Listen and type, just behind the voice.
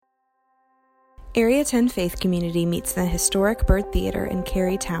Area 10 Faith Community meets in the historic Byrd Theater in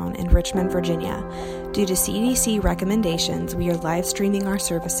Carytown in Richmond, Virginia. Due to CDC recommendations, we are live streaming our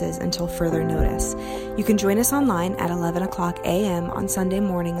services until further notice. You can join us online at 11 o'clock a.m. on Sunday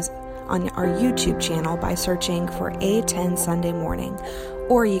mornings on our YouTube channel by searching for A10 Sunday Morning,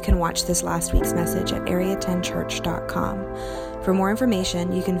 or you can watch this last week's message at area10church.com. For more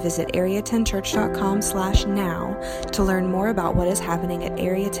information, you can visit area10church.com/now to learn more about what is happening at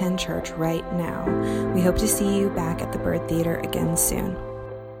Area 10 Church right now. We hope to see you back at the Byrd Theater again soon.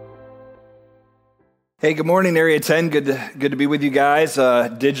 Hey, good morning, Area 10. Good to be with you guys,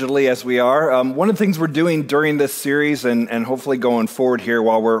 digitally as we are. One of the things we're doing during this series and hopefully going forward here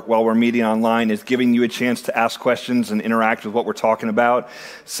while we're meeting online is giving you a chance to ask questions and interact with what we're talking about.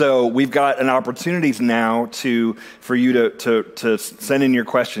 So we've got an opportunity now for you to send in your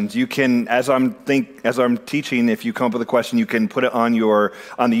questions. You can, as I'm teaching, if you come up with a question, you can put it on the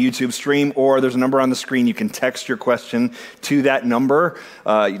YouTube stream, or there's a number on the screen. You can text your question to that number.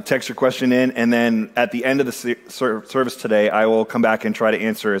 You text your question in, and then at the end of the service today, I will come back and try to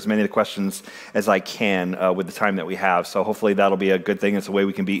answer as many of the questions as I can with the time that we have. So hopefully that'll be a good thing. It's a way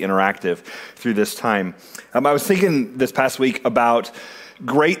we can be interactive through this time. I was thinking this past week about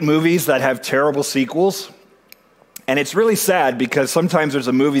great movies that have terrible sequels. And it's really sad because sometimes there's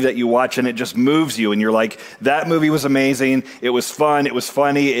a movie that you watch and it just moves you and you're like, that movie was amazing, it was fun, it was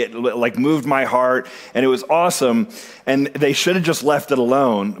funny, it like moved my heart, and it was awesome, and they should have just left it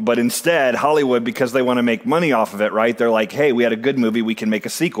alone. But instead, Hollywood, because they want to make money off of it, right, they're like, hey, we had a good movie, we can make a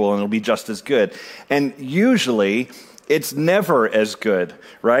sequel and it'll be just as good. And usually it's never as good,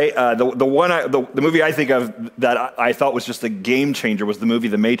 right? The movie I think of that I thought was just a game changer was the movie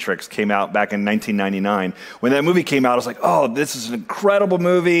The Matrix. Came out back in 1999. When that movie came out, I was like, oh, this is an incredible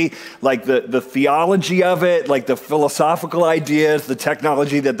movie. Like the theology of it, like the philosophical ideas, the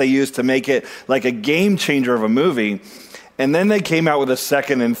technology that they used to make it like a game changer of a movie. And then they came out with a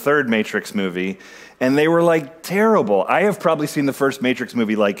second and third Matrix movie, and they were like terrible. I have probably seen the first Matrix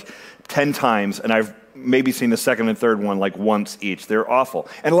movie like 10 times, and I've maybe seen the second and third one like once each. They're awful.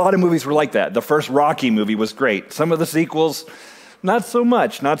 And a lot of movies were like that. The first Rocky movie was great. Some of the sequels, not so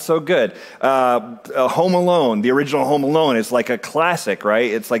much, not so good. Home Alone, the original Home Alone is like a classic, right?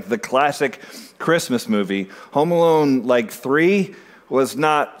 It's like the classic Christmas movie. Home Alone, like 3, was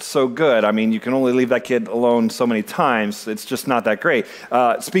not so good. I mean, you can only leave that kid alone so many times. It's just not that great.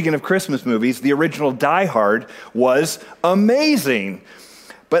 Speaking of Christmas movies, the original Die Hard was amazing.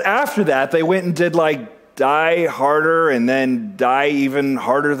 But after that, they went and did like Die Harder and then Die Even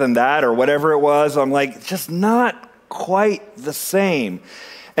Harder Than That or whatever it was. I'm like, just not quite the same.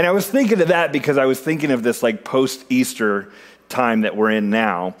 And I was thinking of that because I was thinking of this like post-Easter time that we're in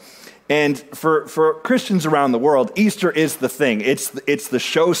now. And for Christians around the world, Easter is the thing. It's the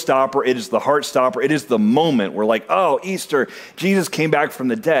showstopper. It is the heart stopper. It is the moment. We're like, oh, Easter, Jesus came back from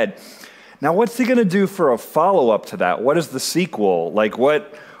the dead. Now, what's he going to do for a follow-up to that? What is the sequel? Like,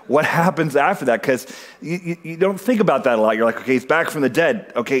 what happens after that? Because you don't think about that a lot. You're like, okay, he's back from the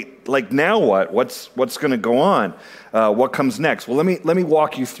dead. Okay, like now what? What's going to go on? What comes next? Well, let me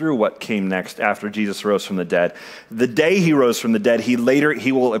walk you through what came next after Jesus rose from the dead. The day he rose from the dead,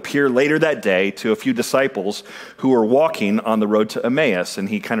 he will appear later that day to a few disciples who are walking on the road to Emmaus, and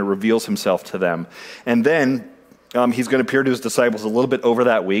he kind of reveals himself to them. And then he's going to appear to his disciples a little bit over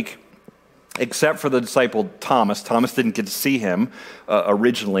that week. Except for the disciple Thomas. Thomas didn't get to see him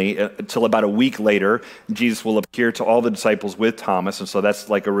originally until about a week later. Jesus will appear to all the disciples with Thomas, and so that's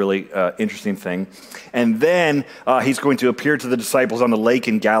like a really interesting thing. And then he's going to appear to the disciples on the lake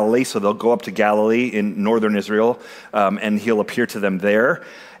in Galilee, so they'll go up to Galilee in northern Israel, and he'll appear to them there.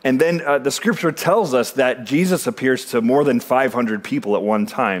 And then the scripture tells us that Jesus appears to more than 500 people at one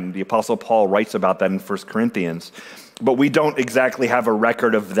time. The Apostle Paul writes about that in 1 Corinthians. But we don't exactly have a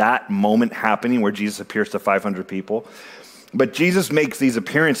record of that moment happening where Jesus appears to 500 people. But Jesus makes these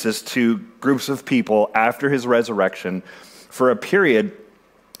appearances to groups of people after his resurrection for a period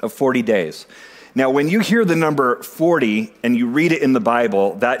of 40 days. Now, when you hear the number 40 and you read it in the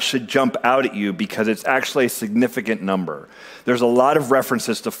Bible, that should jump out at you because it's actually a significant number. There's a lot of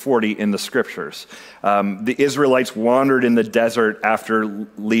references to 40 in the scriptures. The Israelites wandered in the desert after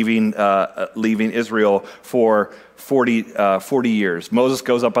leaving Israel for 40 years. Moses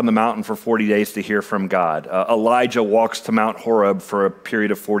goes up on the mountain for 40 days to hear from God. Elijah walks to Mount Horeb for a period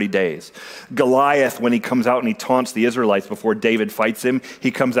of 40 days. Goliath, when he comes out and he taunts the Israelites before David fights him,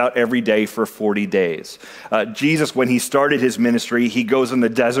 he comes out every day for 40 days. Jesus, when he started his ministry, he goes in the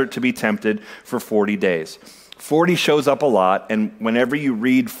desert to be tempted for 40 days. 40 shows up a lot, and whenever you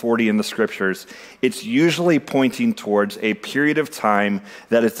read 40 in the scriptures, it's usually pointing towards a period of time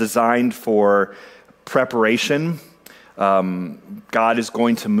that is designed for preparation. God is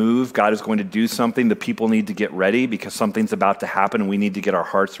going to move. God is going to do something. The people need to get ready because something's about to happen and we need to get our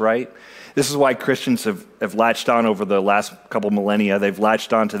hearts right. This is why Christians have latched on over the last couple millennia. They've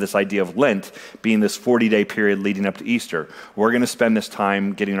latched on to this idea of Lent being this 40-day period leading up to Easter. We're going to spend this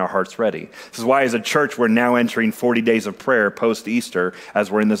time getting our hearts ready. This is why as a church we're now entering 40 days of prayer post-Easter.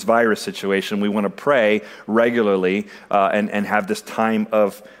 As we're in this virus situation, we want to pray regularly and have this time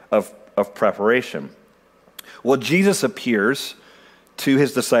of preparation. Well, Jesus appears to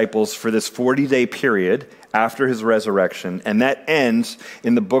his disciples for this 40-day period after his resurrection, and that ends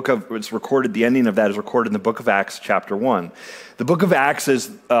in the the ending of that is recorded in the book of Acts chapter 1. The book of Acts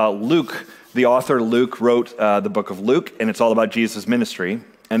is Luke, the author Luke wrote the book of Luke, and it's all about Jesus' ministry.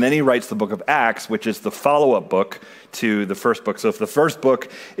 And then he writes the book of Acts, which is the follow-up book to the first book. So if the first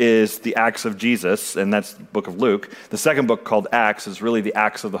book is the Acts of Jesus, and that's the book of Luke, the second book called Acts is really the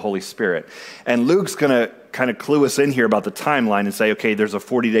Acts of the Holy Spirit. And Luke's going to kind of clue us in here about the timeline and say, okay, there's a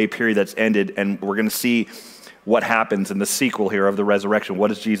 40-day period that's ended, and we're going to see what happens in the sequel here of the resurrection. What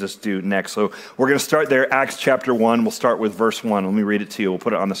does Jesus do next? So we're going to start there, Acts chapter 1. We'll start with verse 1. Let me read it to you. We'll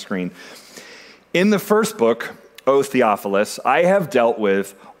put it on the screen. In the first book, O Theophilus, I have dealt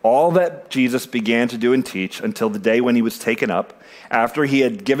with all that Jesus began to do and teach until the day when he was taken up, after he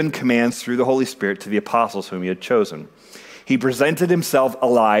had given commands through the Holy Spirit to the apostles whom he had chosen. He presented himself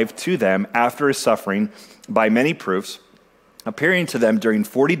alive to them after his suffering by many proofs, appearing to them during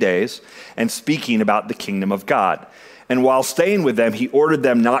 40 days and speaking about the kingdom of God. And while staying with them, he ordered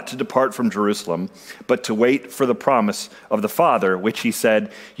them not to depart from Jerusalem, but to wait for the promise of the Father, which he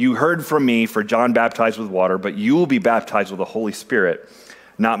said, "You heard from me, for John baptized with water, but you will be baptized with the Holy Spirit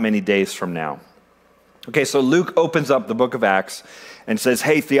not many days from now." Okay, so Luke opens up the book of Acts and says,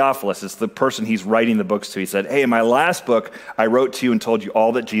 hey, Theophilus, it's the person he's writing the books to. He said, hey, in my last book, I wrote to you and told you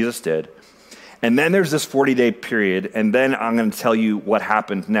all that Jesus did. And then there's this 40-day period, and then I'm going to tell you what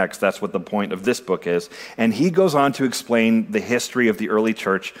happened next. That's what the point of this book is. And he goes on to explain the history of the early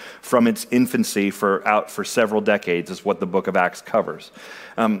church from its infancy for several decades, is what the book of Acts covers.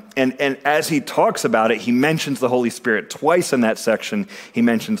 And as he talks about it, he mentions the Holy Spirit. Twice in that section, he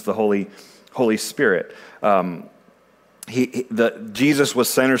mentions the Holy Spirit. Jesus was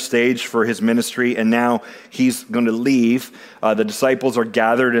center stage for his ministry, and now he's going to leave. The disciples are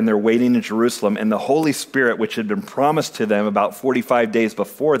gathered and they're waiting in Jerusalem, and the Holy Spirit, which had been promised to them about 45 days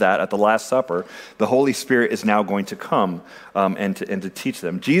before that at the Last Supper, the Holy Spirit is now going to come and to teach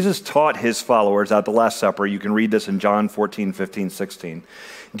them. Jesus taught his followers at the Last Supper. You can read this in John 14, 15, 16.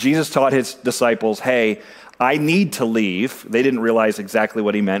 Jesus taught his disciples, hey, I need to leave. They didn't realize exactly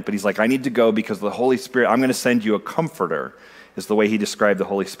what he meant, but he's like, I need to go because the Holy Spirit, I'm going to send you a comforter, is the way he described the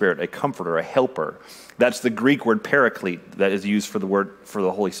Holy Spirit, a comforter, a helper. That's the Greek word paraclete that is used for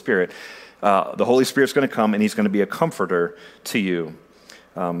the Holy Spirit. The Holy Spirit's going to come and he's going to be a comforter to you.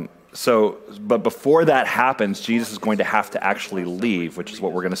 But before that happens, Jesus is going to have to actually leave, which is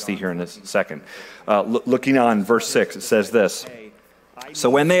what we're going to see here in a second. Looking on verse 6, it says this.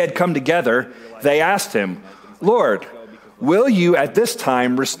 So when they had come together, they asked him, Lord, will you at this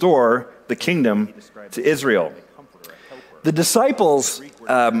time restore the kingdom to Israel? The disciples,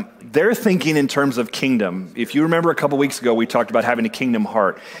 they're thinking in terms of kingdom. If you remember a couple weeks ago, we talked about having a kingdom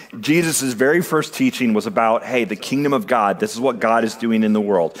heart. Jesus' very first teaching was about, hey, the kingdom of God. This is what God is doing in the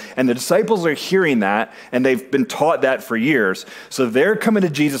world. And the disciples are hearing that, and they've been taught that for years. So they're coming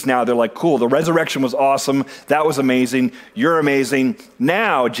to Jesus now. They're like, cool, the resurrection was awesome. That was amazing. You're amazing.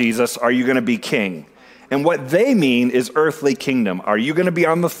 Now, Jesus, are you going to be king? And what they mean is earthly kingdom. Are you going to be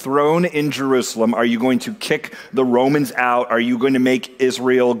on the throne in Jerusalem? Are you going to kick the Romans out? Are you going to make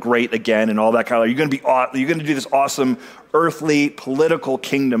Israel great again and all that kind of? Are you going to do this awesome earthly political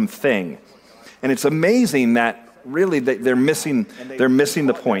kingdom thing? And it's amazing that really they're missing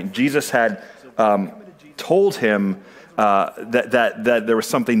the point. Jesus had told him that there was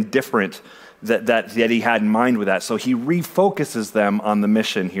something different that he had in mind with that. So he refocuses them on the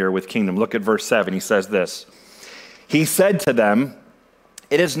mission here with kingdom. Look at verse 7. He says this. He said to them,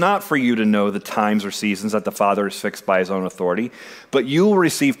 it is not for you to know the times or seasons that the Father has fixed by his own authority, but you will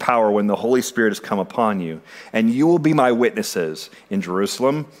receive power when the Holy Spirit has come upon you, and you will be my witnesses in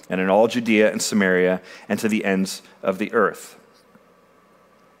Jerusalem and in all Judea and Samaria and to the ends of the earth.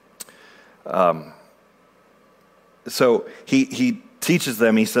 So he teaches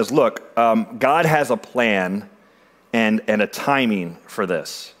them, he says, look, God has a plan and a timing for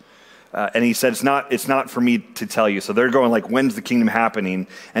this. And he said, it's not for me to tell you. So they're going like, when's the kingdom happening?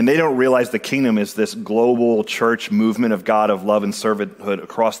 And they don't realize the kingdom is this global church movement of God, of love and servanthood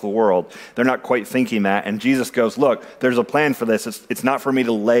across the world. They're not quite thinking that. And Jesus goes, look, there's a plan for this. It's not for me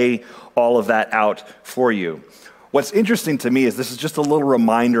to lay all of that out for you. What's interesting to me is this is just a little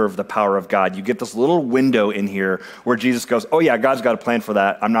reminder of the power of God. You get this little window in here where Jesus goes, oh yeah, God's got a plan for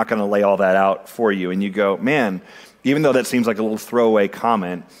that. I'm not going to lay all that out for you. And you go, man, even though that seems like a little throwaway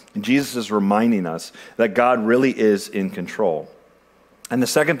comment, Jesus is reminding us that God really is in control. And the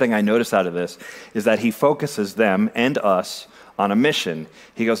second thing I notice out of this is that he focuses them and us on a mission.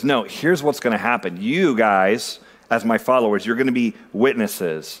 He goes, no, here's what's going to happen. You guys, as my followers, you're going to be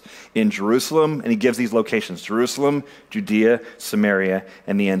witnesses in Jerusalem, and he gives these locations: Jerusalem, Judea, Samaria,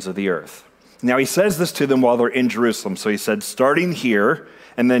 and the ends of the earth. Now he says this to them while they're in Jerusalem. So he said, starting here,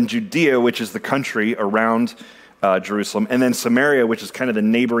 and then Judea, which is the country around Jerusalem, and then Samaria, which is kind of the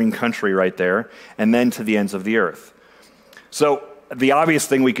neighboring country right there, and then to the ends of the earth. So the obvious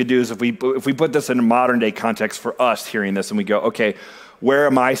thing we could do is if we put this in a modern day context for us hearing this, and we go, okay, where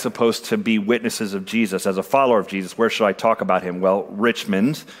am I supposed to be witnesses of Jesus? As a follower of Jesus, where should I talk about him? Well,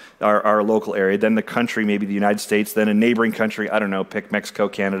 Richmond, our local area, then the country, maybe the United States, then a neighboring country, I don't know, pick Mexico,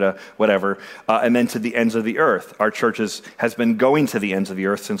 Canada, whatever, and then to the ends of the earth. Our church has been going to the ends of the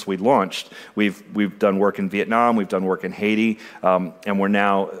earth since we launched. We've done work in Vietnam, we've done work in Haiti, and we're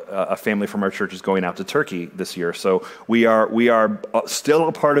now, a family from our church is going out to Turkey this year. So we are still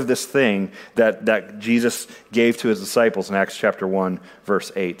a part of this thing that Jesus gave to his disciples in Acts chapter 1,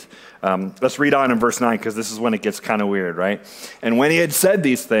 verse 8. Let's read on in verse 9, because this is when it gets kind of weird, right? And when he had said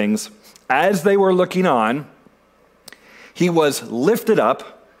these things, as they were looking on, he was lifted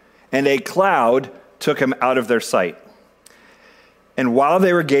up, and a cloud took him out of their sight. And while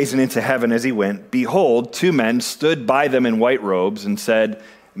they were gazing into heaven as he went, behold, two men stood by them in white robes and said,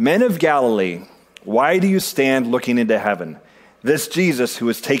 Men of Galilee, why do you stand looking into heaven? This Jesus who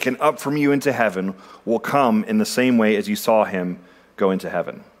was taken up from you into heaven will come in the same way as you saw him go into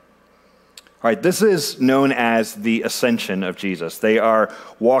heaven. All right, this is known as the ascension of Jesus. They are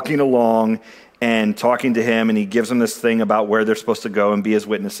walking along and talking to him, and he gives them this thing about where they're supposed to go and be his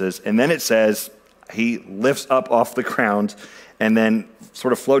witnesses. And then it says he lifts up off the ground and then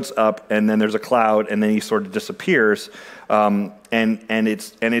sort of floats up, and then there's a cloud, and then he sort of disappears. And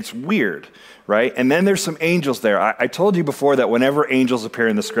it's weird, right? And then there's some angels there. I told you before that whenever angels appear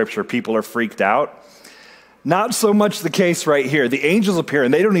in the scripture, people are freaked out. Not so much the case right here. The angels appear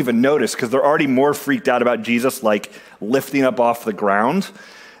and they don't even notice because they're already more freaked out about Jesus like lifting up off the ground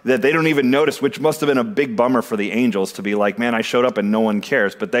that they don't even notice, which must have been a big bummer for the angels to be like, man, I showed up and no one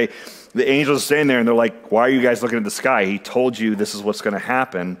cares. But the angels are standing there and they're like, why are you guys looking at the sky? He told you this is what's going to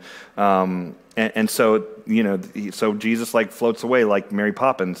happen. And so, so Jesus like floats away like Mary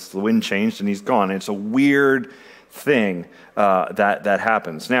Poppins. The wind changed and he's gone. And it's a weird thing that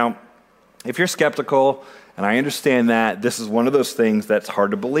happens. Now, if you're skeptical, and I understand that, this is one of those things that's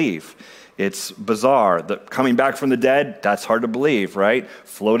hard to believe. It's bizarre. Coming back from the dead, that's hard to believe, right?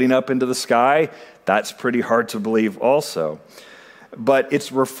 Floating up into the sky, that's pretty hard to believe also. But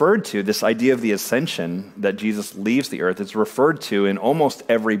it's referred to, this idea of the ascension, that Jesus leaves the earth, it's referred to in almost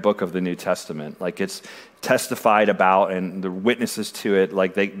every book of the New Testament. Like it's testified about, and the witnesses to it,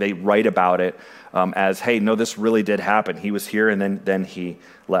 like they write about it as, hey, no, this really did happen. He was here and then he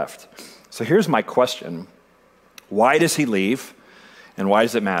left. So here's my question. Why does he leave, and why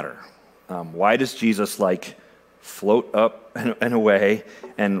does it matter? Why does Jesus float up and away,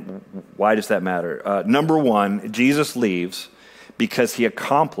 and why does that matter? Number one, Jesus leaves because he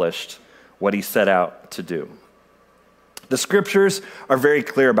accomplished what he set out to do. The scriptures are very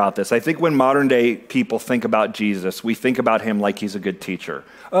clear about this. I think when modern day people think about Jesus, we think about him like he's a good teacher.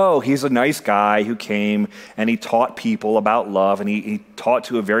 Oh, he's a nice guy who came and he taught people about love, and he taught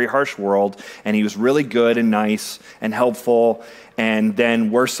to a very harsh world, and he was really good and nice and helpful, and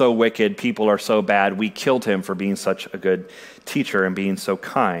then we're so wicked, people are so bad, we killed him for being such a good teacher and being so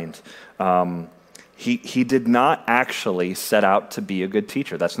kind. He did not actually set out to be a good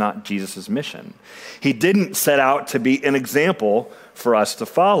teacher. That's not Jesus' mission. He didn't set out to be an example for us to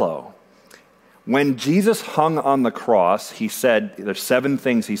follow. When Jesus hung on the cross, he said, there's 7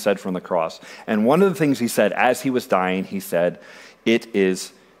 things he said from the cross. And one of the things he said as he was dying, he said, it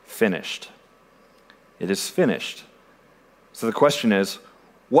is finished. It is finished. So the question is,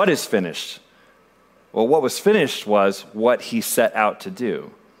 what is finished? Well, what was finished was what he set out to do.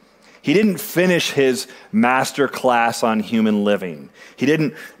 He didn't finish his master class on human living. He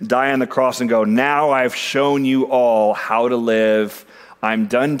didn't die on the cross and go, now I've shown you all how to live. I'm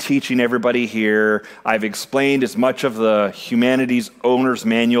done teaching everybody here. I've explained as much of the humanity's owner's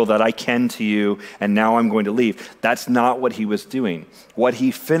manual that I can to you, and now I'm going to leave. That's not what he was doing. What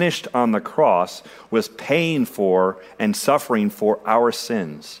he finished on the cross was paying for and suffering for our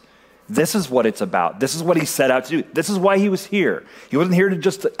sins. This is what it's about. This is what he set out to do. This is why he was here. He wasn't here to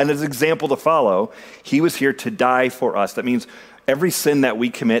just as an example to follow. He was here to die for us. That means every sin that we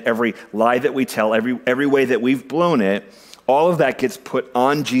commit, every lie that we tell, every way that we've blown it, all of that gets put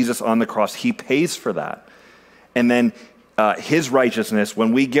on Jesus on the cross. He pays for that. And then his righteousness,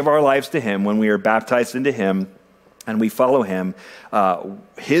 when we give our lives to him, when we are baptized into him and we follow him,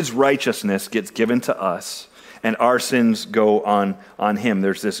 his righteousness gets given to us and our sins go on him.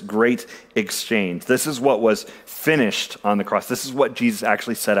 There's this great exchange. This is what was finished on the cross. This is what Jesus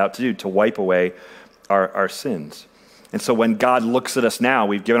actually set out to do, to wipe away our sins. And so when God looks at us now,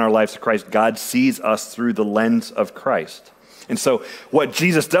 we've given our lives to Christ, God sees us through the lens of Christ. And so what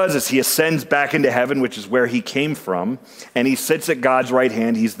Jesus does is he ascends back into heaven, which is where he came from, and he sits at God's right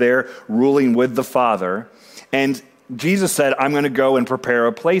hand. He's there ruling with the Father. And Jesus said, I'm going to go and prepare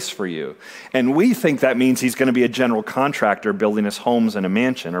a place for you. And we think that means he's going to be a general contractor building us homes in a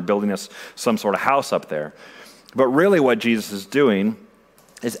mansion or building us some sort of house up there. But really what Jesus is doing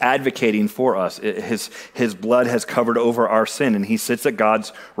is advocating for us. His blood has covered over our sin, and he sits at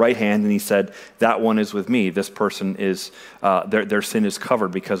God's right hand, and he said, that one is with me. This person is, their sin is covered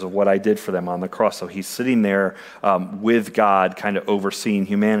because of what I did for them on the cross. So he's sitting there with God, kind of overseeing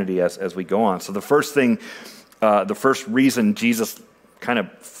humanity as we go on. So the first reason Jesus kind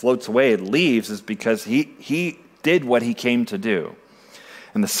of floats away and leaves is because he did what he came to do.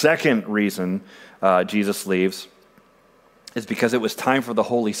 And the second reason Jesus leaves is because it was time for the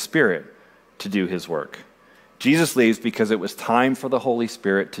Holy Spirit to do his work. Jesus leaves because it was time for the Holy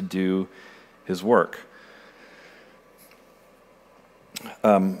Spirit to do his work.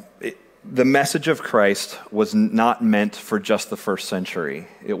 The message of Christ was not meant for just the first century.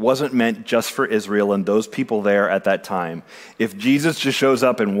 It wasn't meant just for Israel and those people there at that time. If Jesus just shows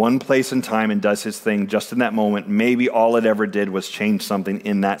up in one place and time and does his thing just in that moment, maybe all it ever did was change something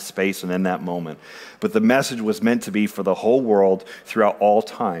in that space and in that moment. But the message was meant to be for the whole world throughout all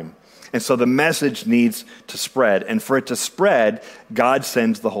time. And so the message needs to spread. And for it to spread, God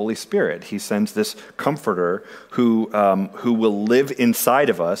sends the Holy Spirit. He sends this comforter who will live inside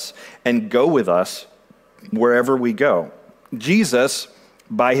of us and go with us wherever we go. Jesus,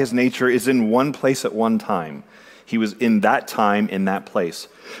 by his nature, is in one place at one time. He was in that time, in that place.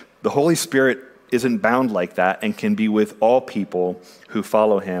 The Holy Spirit isn't bound like that and can be with all people who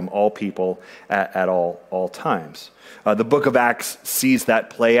follow him, all people at all times. The book of Acts sees that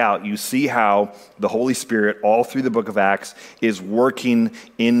play out. You see how the Holy Spirit, all through the book of Acts, is working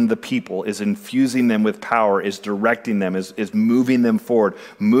in the people, is infusing them with power, is directing them, is moving them forward,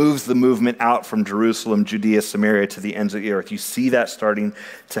 moves the movement out from Jerusalem, Judea, Samaria to the ends of the earth. You see that starting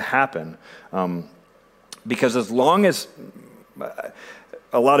to happen. Because as long as...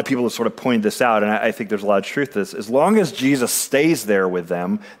 a lot of people have sort of pointed this out, and I think there's a lot of truth to this. As long as Jesus stays there with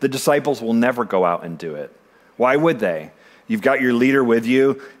them, the disciples will never go out and do it. Why would they? You've got your leader with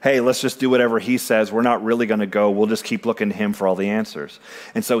you. Hey, let's just do whatever he says. We're not really going to go. We'll just keep looking to him for all the answers.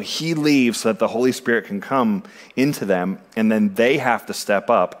 And so he leaves so that the Holy Spirit can come into them, and then they have to step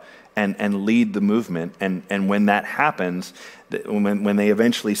up and lead the movement. And when that happens, when they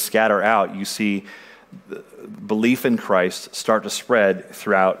eventually scatter out, you see belief in Christ start to spread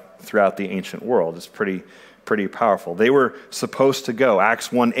throughout the ancient world. It's pretty powerful. They were supposed to go. Acts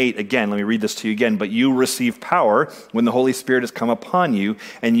 1:8, again, let me read this to you again. But you receive power when the Holy Spirit has come upon you,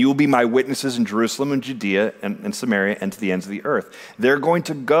 and you will be my witnesses in Jerusalem and Judea and Samaria and to the ends of the earth. They're going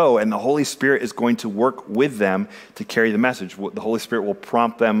to go, and the Holy Spirit is going to work with them to carry the message. The Holy Spirit will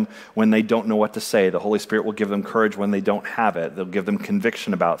prompt them when they don't know what to say. The Holy Spirit will give them courage when they don't have it. They'll give them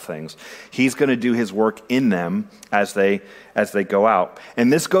conviction about things. He's going to do his work in them as they go out.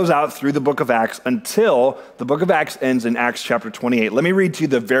 And this goes out through the book of Acts until the book of Acts ends in Acts chapter 28. Let me read to you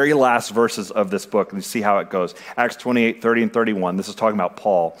the very last verses of this book and see how it goes. Acts 28, 30 and 31. This is talking about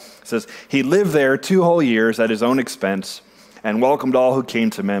Paul. It says, he lived there 2 whole years at his own expense and welcomed all who came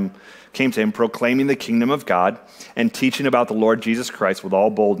to him, proclaiming the kingdom of God and teaching about the Lord Jesus Christ with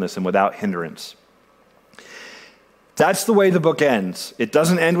all boldness and without hindrance. That's the way the book ends. It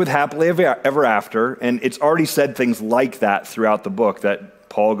doesn't end with happily ever after, and it's already said things like that throughout the book, that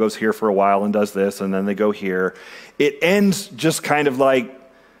Paul goes here for a while and does this, and then they go here. It ends just kind of like,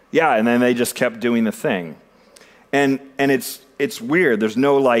 yeah, and then they just kept doing the thing. And it's weird. There's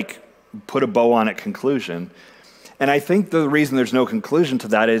no like put a bow on it conclusion. And I think the reason there's no conclusion to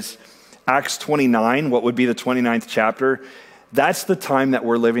that is Acts 29, what would be the 29th chapter, That's the time that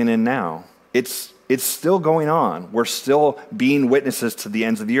we're living in now. It's still going on. We're still being witnesses to the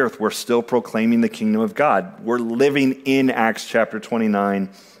ends of the earth. We're still proclaiming the kingdom of God. We're living in Acts chapter 29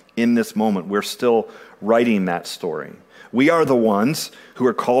 in this moment. We're still writing that story. We are the ones who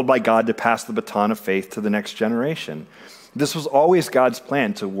are called by God to pass the baton of faith to the next generation. This was always God's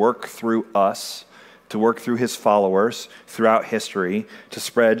plan, to work through us, to work through his followers throughout history, to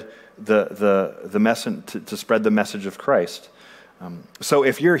spread the message, to spread the message of Christ. So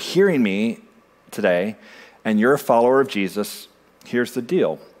if you're hearing me today and you're a follower of Jesus, here's the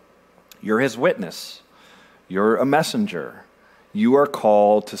deal. You're his witness. You're a messenger. You are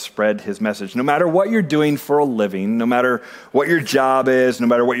called to spread his message. No matter what you're doing for a living, no matter what your job is, no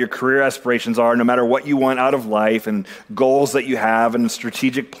matter what your career aspirations are, no matter what you want out of life and goals that you have and a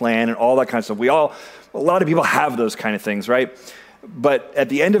strategic plan and all that kind of stuff. A lot of people have those kind of things, right? But at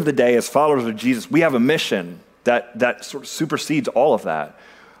the end of the day, as followers of Jesus, we have a mission that sort of supersedes all of that.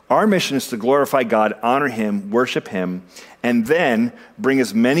 Our mission is to glorify God, honor him, worship him, and then bring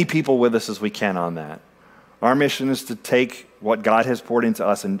as many people with us as we can on that. Our mission is to take what God has poured into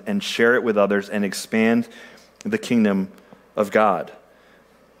us and share it with others and expand the kingdom of God.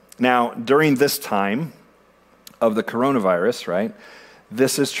 Now, during this time of the coronavirus, right,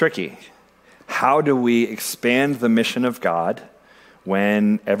 this is tricky. How do we expand the mission of God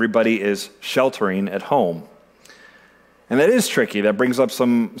when everybody is sheltering at home? And that is tricky. That brings up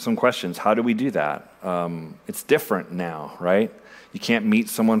some questions. How do we do that? It's different now, right? You can't meet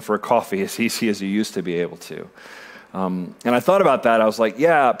someone for a coffee as easy as you used to be able to. And I thought about that. I was like,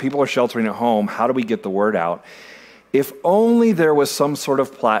 yeah, people are sheltering at home. How do we get the word out? If only there was some sort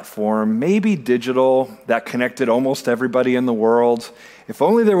of platform, maybe digital, that connected almost everybody in the world. If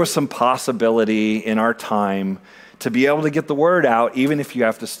only there was some possibility in our time to be able to get the word out, even if you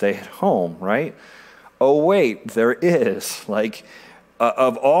have to stay at home, right? Oh, wait, there is.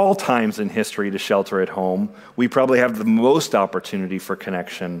 Of all times in history to shelter at home, we probably have the most opportunity for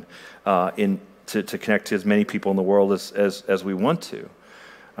connection to connect to as many people in the world as we want to.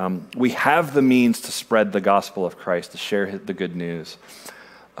 We have the means to spread the gospel of Christ, to share the good news.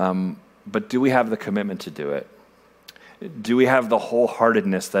 But do we have the commitment to do it? Do we have the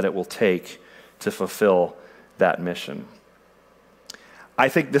wholeheartedness that it will take to fulfill that mission? I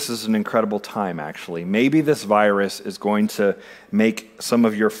think this is an incredible time, actually. Maybe this virus is going to make some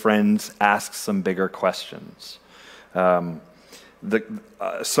of your friends ask some bigger questions. So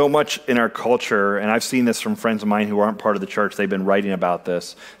much in our culture, and I've seen this from friends of mine who aren't part of the church, they've been writing about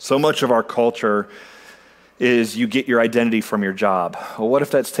this. So much of our culture is you get your identity from your job. Well, what if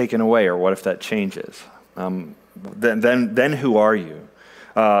that's taken away, or what if that changes? Then who are you?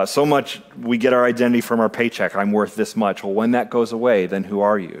 So much we get our identity from our paycheck. I'm worth this much. Well, when that goes away, then who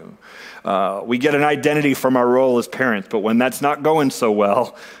are you? We get an identity from our role as parents, but when that's not going so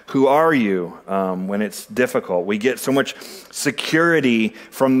well, who are you when it's difficult? We get so much security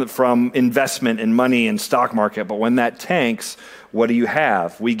from investment in money and stock market, but when that tanks, what do you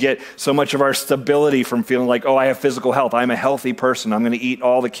have? We get so much of our stability from feeling like, oh, I have physical health. I'm a healthy person. I'm going to eat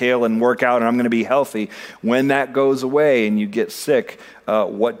all the kale and work out, and I'm going to be healthy. When that goes away and you get sick,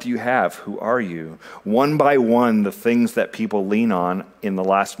 what do you have? Who are you? One by one, the things that people lean on in the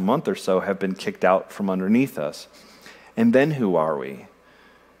last month or so have been kicked out from underneath us. And then who are we?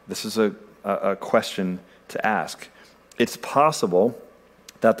 This is a question to ask. It's possible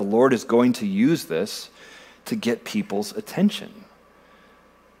that the Lord is going to use this to get people's attention.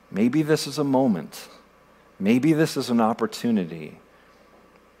 Maybe this is a moment. Maybe this is an opportunity.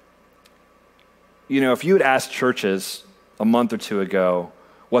 You know, if you had asked churches a month or two ago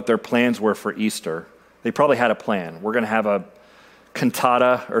what their plans were for Easter, they probably had a plan. We're going to have a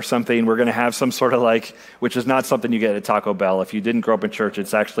cantata or something. We're going to have some sort of which is not something you get at Taco Bell. If you didn't grow up in church,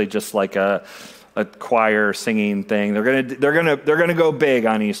 it's actually just like a choir singing thing. They're gonna go big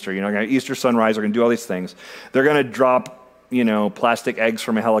on Easter. You know, Easter sunrise. They're gonna do all these things. They're gonna drop, plastic eggs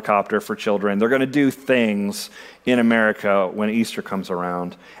from a helicopter for children. They're gonna do things in America when Easter comes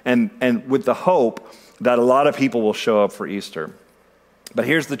around, and with the hope that a lot of people will show up for Easter. But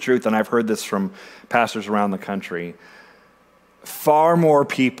here's the truth, and I've heard this from pastors around the country. Far more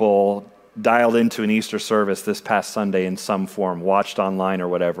people dialed into an Easter service this past Sunday in some form, watched online or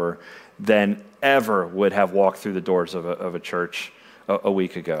whatever, than ever would have walked through the doors of a church a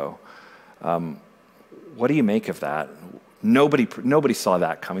week ago. What do you make of that? Nobody saw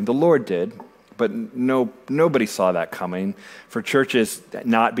that coming. The Lord did, but nobody saw that coming. For churches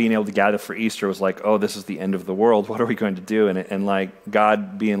not being able to gather for Easter was like, oh, this is the end of the world. What are we going to do? And like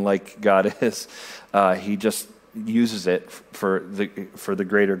God being like God is, he just uses it for the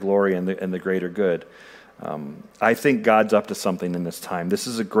greater glory and the greater good. I think God's up to something in this time. This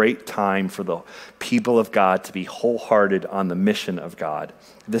is a great time for the people of God to be wholehearted on the mission of God.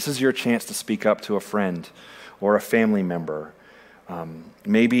 This is your chance to speak up to a friend or a family member.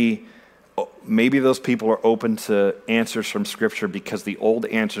 Maybe those people are open to answers from Scripture because the old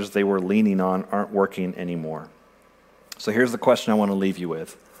answers they were leaning on aren't working anymore. So here's the question I want to leave you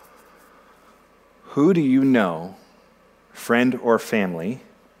with. Who do you know, friend or family,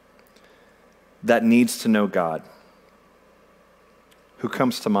 that needs to know God? Who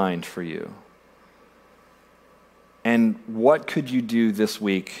comes to mind for you? And what could you do this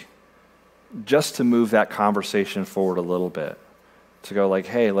week just to move that conversation forward a little bit? To go like,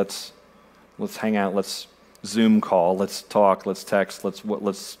 hey, let's hang out, let's Zoom call, let's talk, let's text,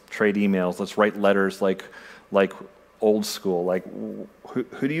 let's trade emails, let's write letters like old school. Like,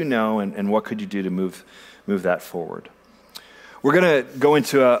 who do you know, and what could you do to move that forward? We're going to go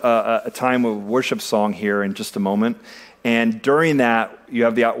into a time of worship song here in just a moment, and during that,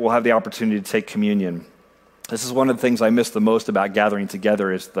 we'll have the opportunity to take communion. This is one of the things I miss the most about gathering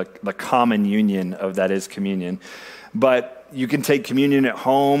together is the common union of that is communion. But you can take communion at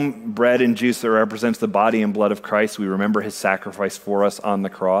home, bread and juice that represents the body and blood of Christ. We remember his sacrifice for us on the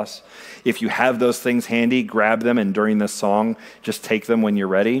cross. If you have those things handy, grab them, and during this song, just take them when you're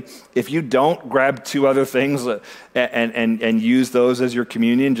ready. If you don't, grab two other things and use those as your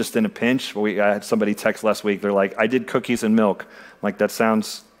communion just in a pinch. I had somebody text last week. They're like, I did cookies and milk. I'm like, that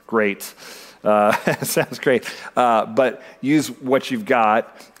sounds great. Sounds great. But use what you've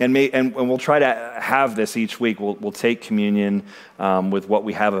got, and we'll try to have this each week. We'll take communion with what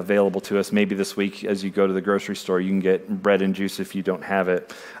we have available to us. Maybe this week, as you go to the grocery store, you can get bread and juice if you don't have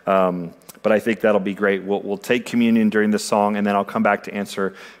it. But I think that'll be great. We'll take communion during this song, and then I'll come back to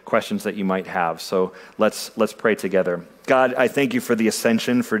answer questions that you might have. So let's pray together. God, I thank you for the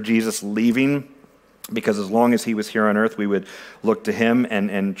ascension, for Jesus leaving, because as long as he was here on earth, we would look to him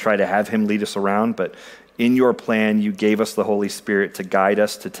and try to have him lead us around. But in your plan, you gave us the Holy Spirit to guide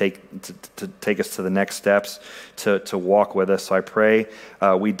us, to take us to the next steps, to walk with us. So I pray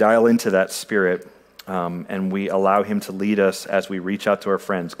we dial into that Spirit and we allow him to lead us as we reach out to our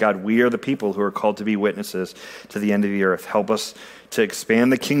friends. God, we are the people who are called to be witnesses to the end of the earth. Help us to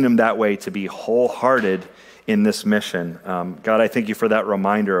expand the kingdom that way, to be wholehearted in this mission. God, I thank you for that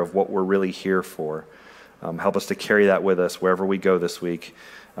reminder of what we're really here for. Help us to carry that with us wherever we go this week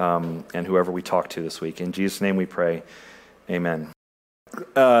and whoever we talk to this week. In Jesus' name we pray. Amen.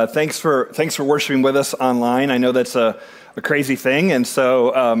 Thanks for worshiping with us online. I know that's a crazy thing, and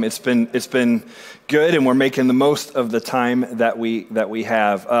so it's been good, and we're making the most of the time that we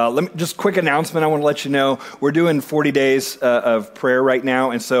have. Just quick announcement. I want to let you know we're doing 40 days of prayer right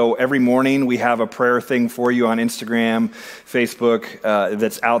now, and so every morning we have a prayer thing for you on Instagram, Facebook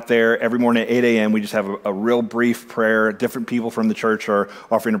that's out there. Every morning at 8 a.m. we just have a real brief prayer. Different people from the church are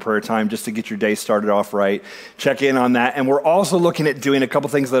offering a prayer time just to get your day started off right. Check in on that, and we're also looking at doing a couple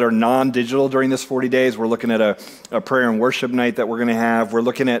things that are non-digital during this 40 days. We're looking at a prayer and worship night that we're going to have. We're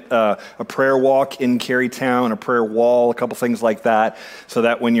looking at a prayer walk in Carytown, a prayer wall, a couple things like that, so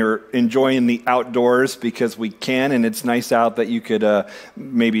that when you're enjoying the outdoors, because we can and it's nice out, that you could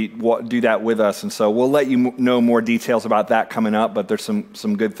maybe do that with us. And so we'll let you know more details about that coming up, but there's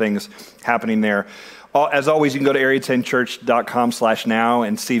some good things happening there. As always, you can go to area10church.com/now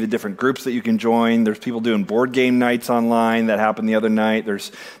and see the different groups that you can join. There's people doing board game nights online that happened the other night.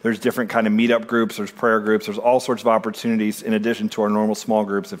 There's different kind of meetup groups. There's prayer groups. There's all sorts of opportunities in addition to our normal small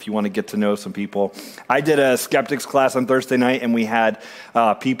groups if you want to get to know some people. I did a skeptics class on Thursday night, and we had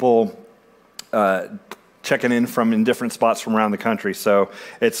people checking in from different spots from around the country. So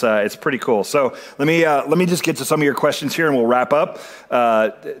it's pretty cool. So let me just get to some of your questions here, and we'll wrap up.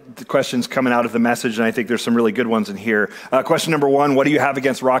 The questions coming out of the message, and I think there's some really good ones in here. Question number 1, what do you have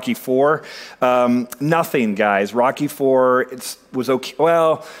against Rocky IV? Nothing, guys. Rocky IV was okay.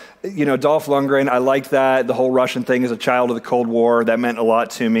 Well, Dolph Lundgren, I liked that. The whole Russian thing as a child of the Cold War, that meant a lot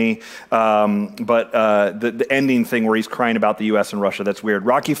to me. But the ending thing where he's crying about the U.S. and Russia, that's weird.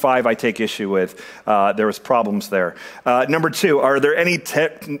 Rocky V, I take issue with. There was problems there. Number 2, are there any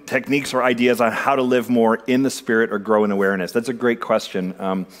techniques or ideas on how to live more in the Spirit or grow in awareness? That's a great question.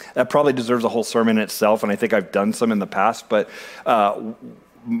 That probably deserves a whole sermon in itself, and I think I've done some in the past. But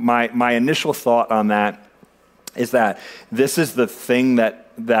my initial thought on that is that this is the thing that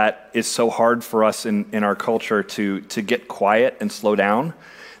is so hard for us in our culture to get quiet and slow down.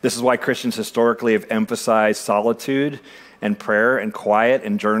 This is why Christians historically have emphasized solitude and prayer and quiet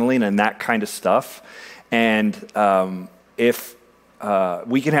and journaling and that kind of stuff. And if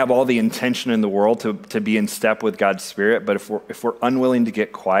we can have all the intention in the world to be in step with God's Spirit, but if we're unwilling to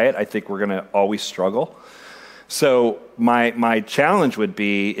get quiet, I think we're going to always struggle. So my challenge would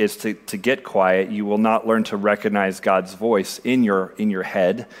be is to get quiet. You will not learn to recognize God's voice in your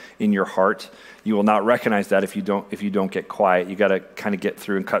head, in your heart. You will not recognize that if you don't get quiet. You got to kind of get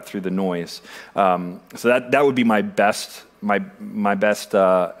through and cut through the noise. So that would be my best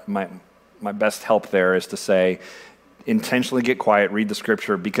help there, is to say, intentionally get quiet, read the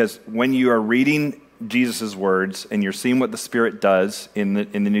scripture, because when you are reading Jesus' words and you're seeing what the Spirit does in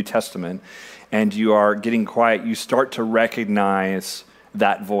the New Testament, and you are getting quiet, you start to recognize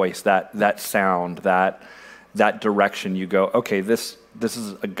that voice, that sound, that direction. You go, okay, this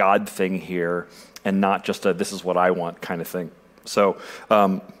is a God thing here, and not just a this is what I want kind of thing. So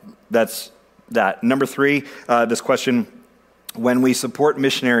that's that. Number 3, this question: when we support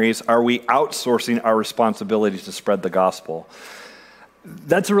missionaries, are we outsourcing our responsibility to spread the gospel?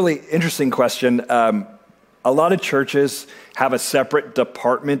 That's a really interesting question. A lot of churches have a separate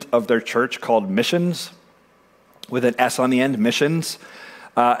department of their church called missions, with an S on the end, missions.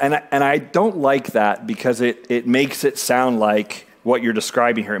 And I don't like that, because it makes it sound like what you're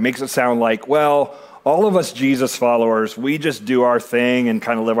describing here. It makes it sound like, well, all of us Jesus followers, we just do our thing and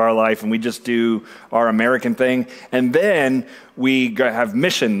kind of live our life, and we just do our American thing. And then we have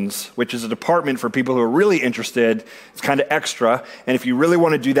missions, which is a department for people who are really interested. It's kind of extra. And if you really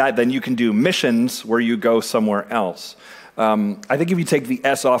want to do that, then you can do missions, where you go somewhere else. I think if you take the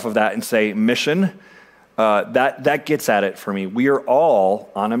S off of that and say mission, that gets at it for me. We are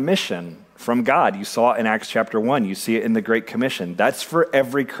all on a mission from God. You saw it in Acts chapter 1. You see it in the Great Commission. That's for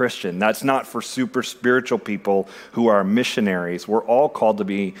every Christian. That's not for super spiritual people who are missionaries. We're all called to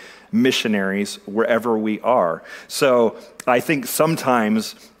be missionaries wherever we are. So I think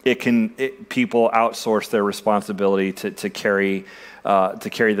sometimes people outsource their responsibility to carry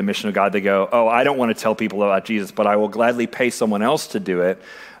the mission of God. They go, oh, I don't want to tell people about Jesus, but I will gladly pay someone else to do it.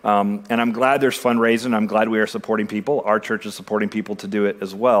 And I'm glad there's fundraising. I'm glad we are supporting people. Our church is supporting people to do it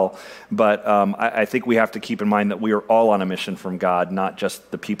as well. But I think we have to keep in mind that we are all on a mission from God, not just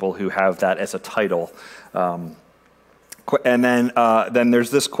the people who have that as a title. And then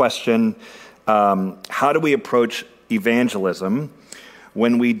there's this question: how do we approach evangelism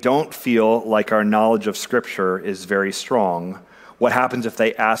when we don't feel like our knowledge of Scripture is very strong? What happens if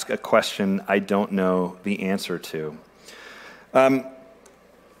they ask a question I don't know the answer to?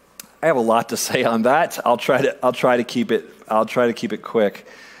 I have a lot to say on that. I'll try to keep it quick.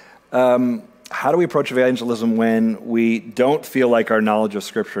 How do we approach evangelism when we don't feel like our knowledge of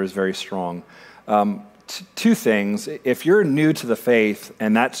Scripture is very strong? Two things. If you're new to the faith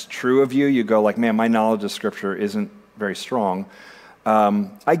and that's true of you, you go like, man, my knowledge of Scripture isn't very strong.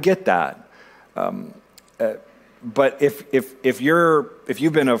 I get that. But if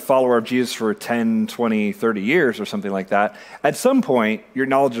you've been a follower of Jesus for 10, 20, 30 years or something like that, at some point your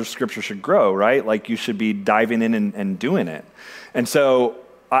knowledge of Scripture should grow, right? Like you should be diving in and doing it. And so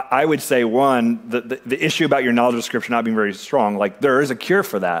I would say, one, the issue about your knowledge of Scripture not being very strong, like there is a cure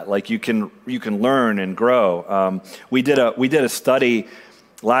for that. Like you can learn and grow. We did a study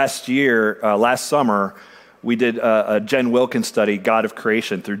last summer. We did a Jen Wilkins study, God of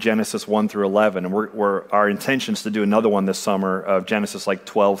Creation, through Genesis 1 through 11. And our intention is to do another one this summer of Genesis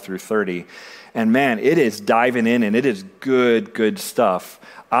 12 through 30. And man, it is diving in, and it is good stuff.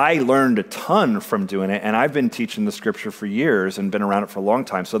 I learned a ton from doing it, and I've been teaching the Scripture for years and been around it for a long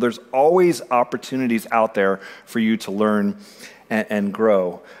time. So there's always opportunities out there for you to learn and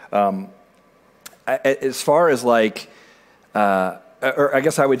grow. As far as or I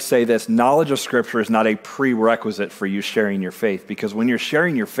guess I would say this: knowledge of Scripture is not a prerequisite for you sharing your faith, because when you're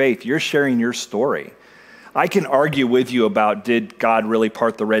sharing your faith, you're sharing your story. I can argue with you about, did God really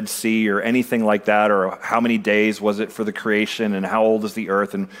part the Red Sea or anything like that, or how many days was it for the creation, and how old is the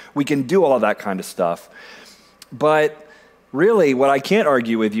earth, and we can do all that kind of stuff. But really, what I can't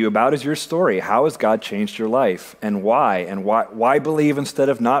argue with you about is your story. How has God changed your life, and why? And why believe instead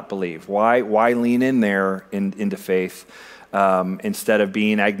of not believe? Why lean in there into faith? Instead of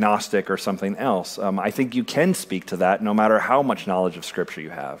being agnostic or something else. I think you can speak to that no matter how much knowledge of Scripture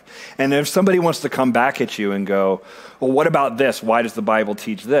you have. And if somebody wants to come back at you and go, well, what about this? Why does the Bible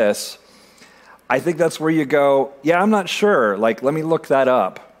teach this? I think that's where you go, yeah, I'm not sure. Let me look that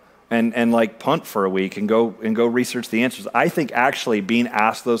up and punt for a week and go research the answers. I think actually being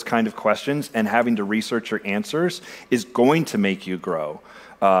asked those kind of questions and having to research your answers is going to make you grow.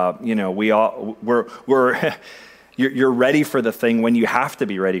 You're ready for the thing when you have to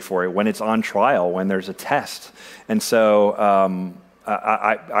be ready for it, when it's on trial, when there's a test. And so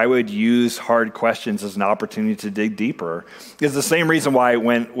I would use hard questions as an opportunity to dig deeper. It's the same reason why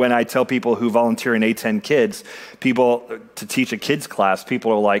when I tell people who volunteer in A10 Kids, people to teach a kids class,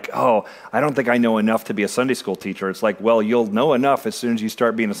 people are like, oh, I don't think I know enough to be a Sunday school teacher. It's like, well, you'll know enough as soon as you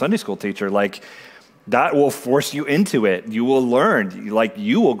start being a Sunday school teacher. Like, that will force you into it. You will learn. Like,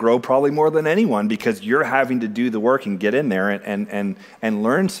 you will grow probably more than anyone because you're having to do the work and get in there and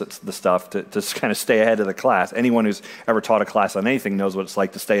learn the stuff to kind of stay ahead of the class. Anyone who's ever taught a class on anything knows what it's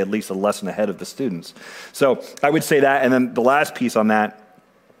like to stay at least a lesson ahead of the students. So I would say that. And then the last piece on that,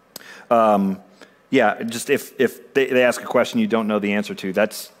 just if they ask a question you don't know the answer to,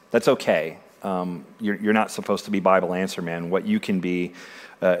 that's okay. You're not supposed to be Bible answer man. What you can be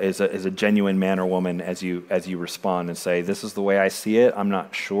is a genuine man or woman as you respond and say, this is the way I see it. I'm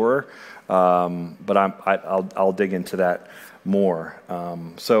not sure, but I'll dig into that more.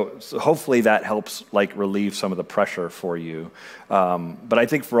 So hopefully that helps relieve some of the pressure for you. But I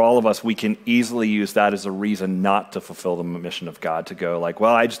think for all of us, we can easily use that as a reason not to fulfill the mission of God, to go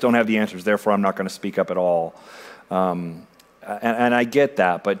well, I just don't have the answers, therefore I'm not going to speak up at all. And I get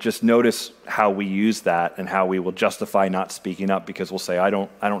that, but just notice how we use that and how we will justify not speaking up because we'll say, I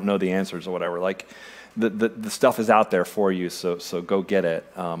don't know the answers or whatever. The stuff is out there for you, so go get it.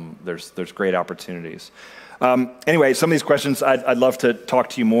 There's great opportunities. Anyway, some of these questions I'd love to talk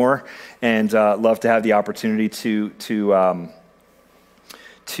to you more, and love to have the opportunity to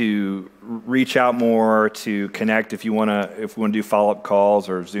reach out more, to connect. If we want to do follow-up calls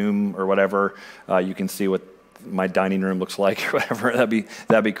or Zoom or whatever, you can see what my dining room looks like or whatever.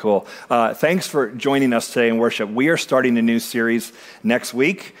 That'd be cool. Thanks for joining us today in worship. We are starting a new series next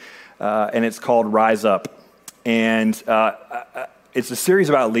week, and it's called Rise Up. And it's a series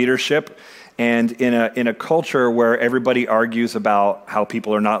about leadership. And in a culture where everybody argues about how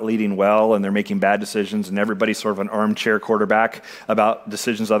people are not leading well and they're making bad decisions, and everybody's sort of an armchair quarterback about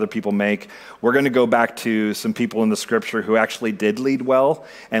decisions other people make, we're going to go back to some people in the scripture who actually did lead well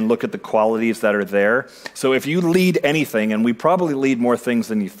and look at the qualities that are there. So if you lead anything, and we probably lead more things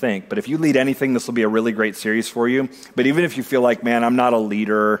than you think, but if you lead anything, this will be a really great series for you. But even if you feel like, man, I'm not a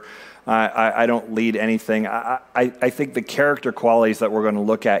leader, I don't lead anything, I think the character qualities that we're going to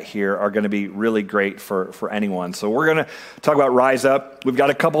look at here are going to be really great for anyone. So we're going to talk about Rise Up. We've got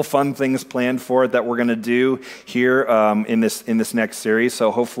a couple fun things planned for it that we're going to do here in this next series.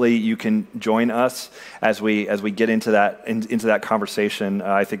 So hopefully you can join us as we get into that conversation.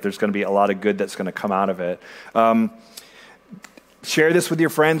 I think there's going to be a lot of good that's going to come out of it. Share this with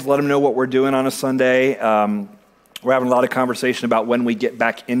your friends. Let them know what we're doing on a Sunday. We're having a lot of conversation about when we get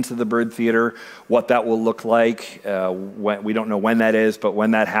back into the Bird Theater, what that will look like. We don't know when that is, but when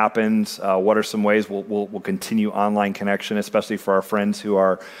that happens, what are some ways we'll continue online connection, especially for our friends who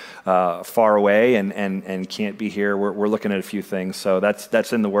are far away and can't be here. We're looking at a few things, so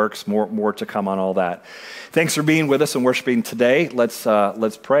that's in the works. More to come on all that. Thanks for being with us and worshiping today. Let's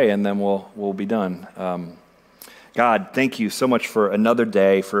pray, and then we'll be done. God, thank you so much for another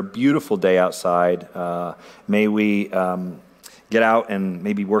day, for a beautiful day outside. May we get out and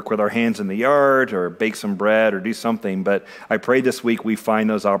maybe work with our hands in the yard or bake some bread or do something. But I pray this week we find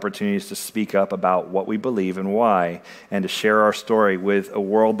those opportunities to speak up about what we believe and why, and to share our story with a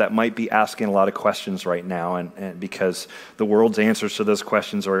world that might be asking a lot of questions right now, and because the world's answers to those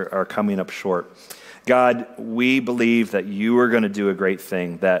questions are coming up short. God, we believe that you are going to do a great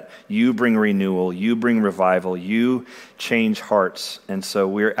thing, that you bring renewal, you bring revival, you change hearts. And so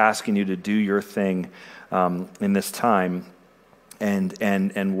we're asking you to do your thing in this time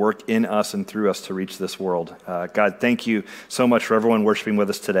and work in us and through us to reach this world. God, thank you so much for everyone worshiping with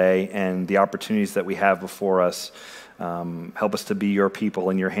us today and the opportunities that we have before us. Help us to be your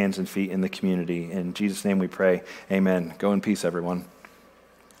people and your hands and feet in the community. In Jesus' name we pray, amen. Go in peace, everyone.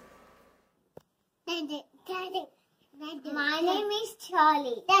 Daddy. My name is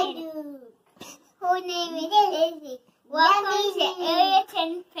Charlie. Whose name is Izzy. Welcome to Area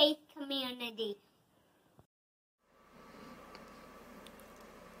 10 Faith Community.